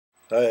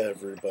Hi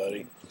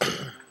everybody,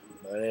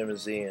 my name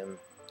is Ian,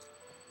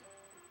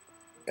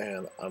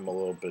 and I'm a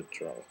little bit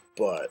drunk,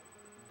 but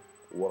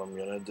what I'm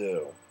gonna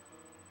do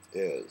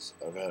is,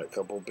 I've had a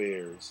couple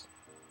beers,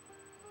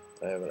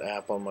 I have an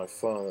app on my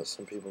phone that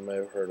some people may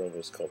have heard of,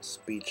 it's called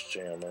Speech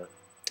Jammer.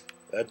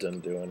 That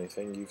doesn't do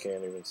anything, you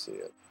can't even see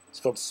it. It's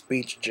called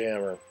Speech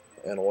Jammer,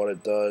 and what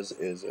it does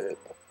is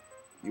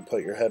you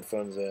put your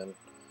headphones in,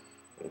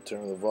 you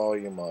turn the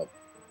volume up,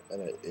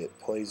 and it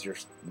plays your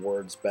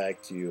words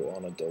back to you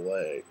on a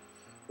delay,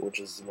 which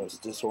is the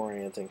most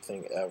disorienting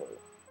thing ever.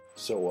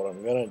 So what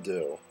I'm going to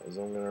do is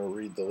I'm going to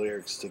read the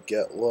lyrics to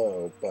Get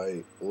Low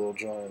by Lil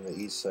Jon and the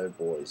East Side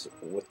Boys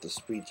with the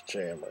Speech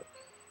Jammer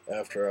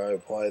after I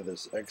apply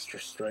this extra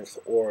strength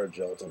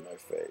Orajel to my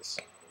face.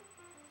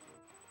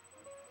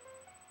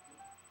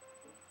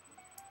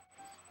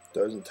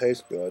 Doesn't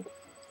taste good.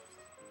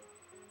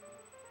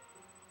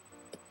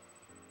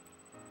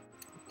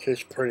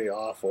 Tastes pretty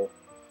awful.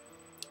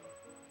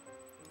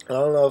 I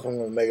don't know if I'm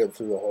going to make it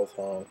through the whole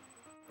song.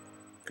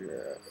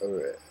 Yeah,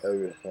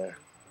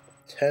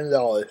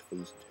 $10 for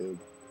this tube.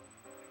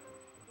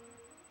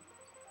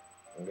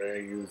 I'm going to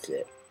use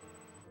it.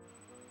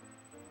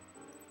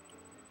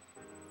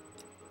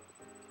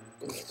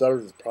 The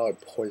stuff is probably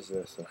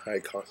poisonous in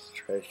high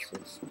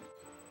concentrations.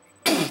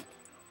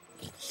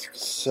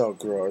 So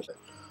gross.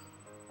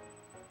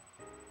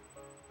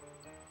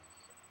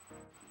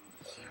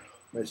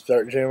 I'm going to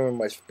start jamming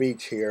my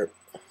speech here.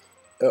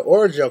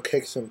 Orajel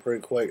kicks in pretty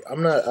quick.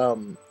 I'm not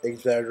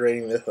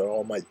exaggerating this at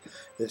all.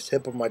 This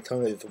tip of my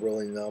tongue is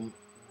really numb.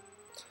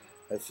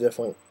 It's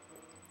definitely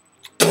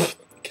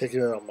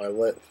kicking it on my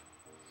lip.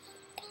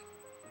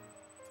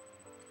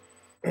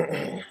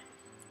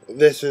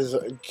 This is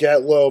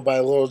Get Low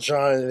by Lil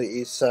Jon and the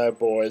East Side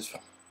Boys.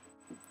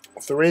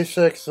 3,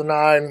 6,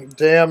 9,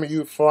 damn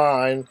you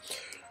fine.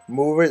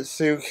 Move it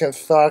so you can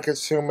sock it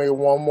to me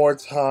one more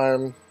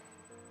time.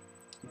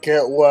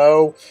 Get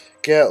low,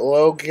 get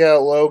low, get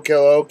low, get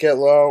low, get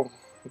low,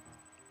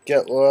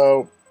 get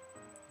low,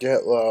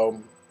 get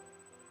low.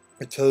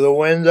 To the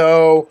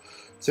window,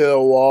 to the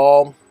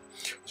wall,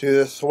 to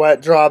the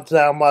sweat drop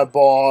down my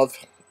balls,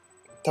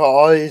 to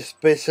all these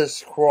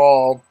bitches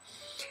crawl,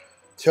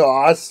 to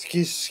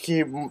Oski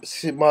ski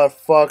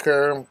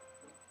motherfucker,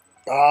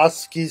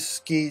 Oski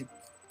ski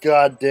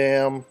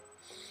goddamn,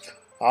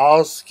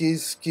 Oski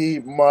ski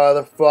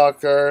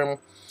motherfucker,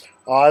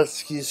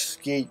 Oski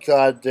ski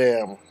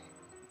goddamn.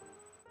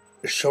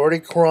 Shorty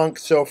crunk,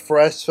 so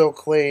fresh, so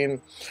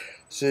clean.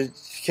 So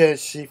can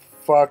she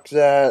fuck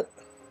that?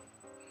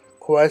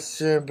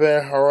 Question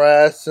been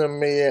harassing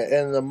me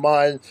in the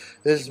mind.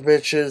 This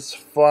bitch is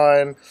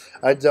fine.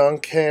 I done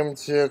came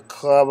to the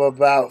club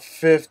about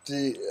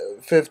 50th,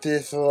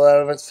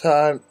 11th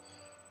time.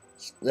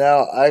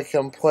 Now I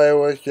can play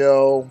with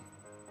yo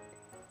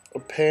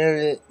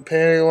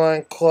panty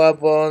line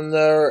club on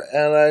there,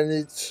 and I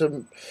need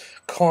some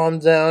calm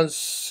down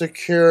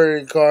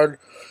security guard.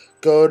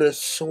 Go to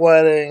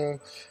sweating.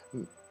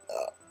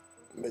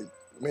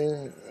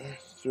 Me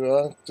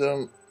drunk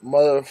the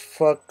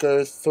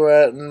motherfucker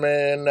threaten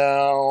me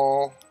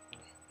now.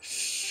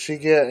 She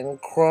getting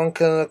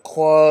crunk in the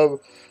club.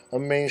 I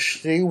mean,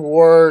 she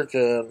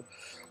working.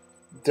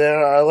 Then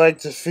I like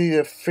to see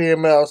the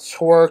female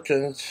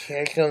twerking,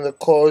 taking the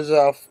clothes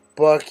off,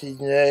 bucky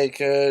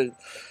naked.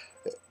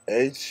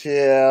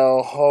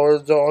 ATL,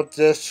 hold, don't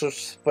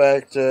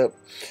disrespect it.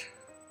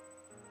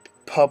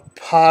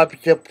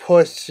 Pop your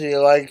pussy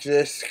like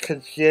this,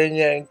 cause yin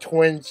yang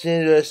twins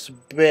in this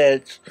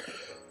bitch.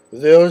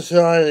 Those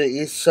are the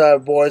East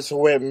Side Boys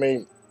with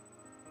me.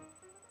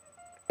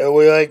 And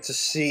we like to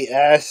see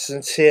ass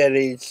and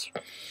titties.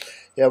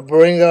 Yeah,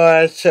 bring your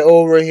ass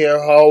over here,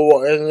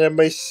 ho, and let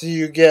me see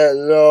you get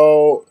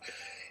low.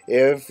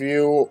 If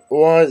you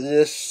want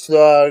this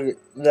slug,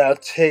 now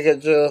take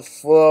it to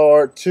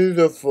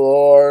the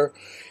floor.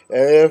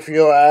 And if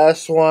your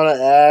ass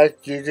wanna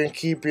act, you can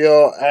keep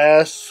your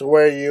ass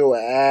where you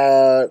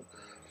at.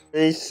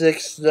 3,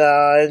 6,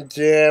 9,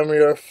 damn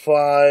you're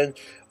fine.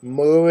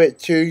 Move it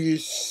till you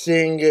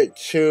sing it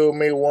to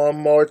me one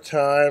more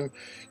time.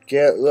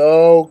 Get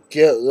low,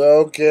 get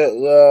low, get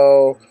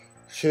low.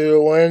 To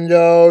the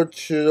window,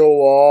 to the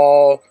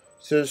wall.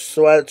 To the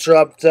sweat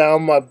drop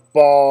down my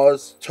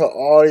balls. To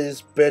all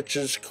these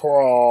bitches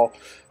crawl.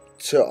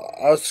 To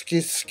Oski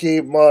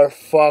ski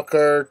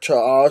motherfucker, to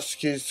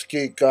Oski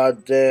ski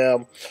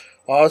goddamn,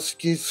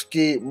 Oski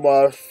ski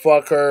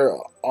motherfucker,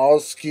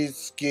 Oski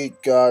ski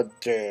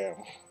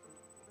goddamn.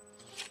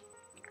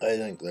 I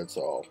think that's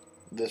all.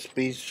 The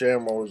speech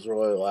jammer was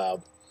really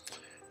loud,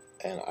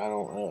 and I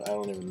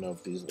don't even know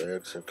if these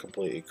lyrics are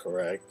completely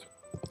correct,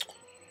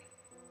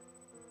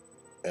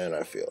 and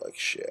I feel like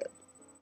shit.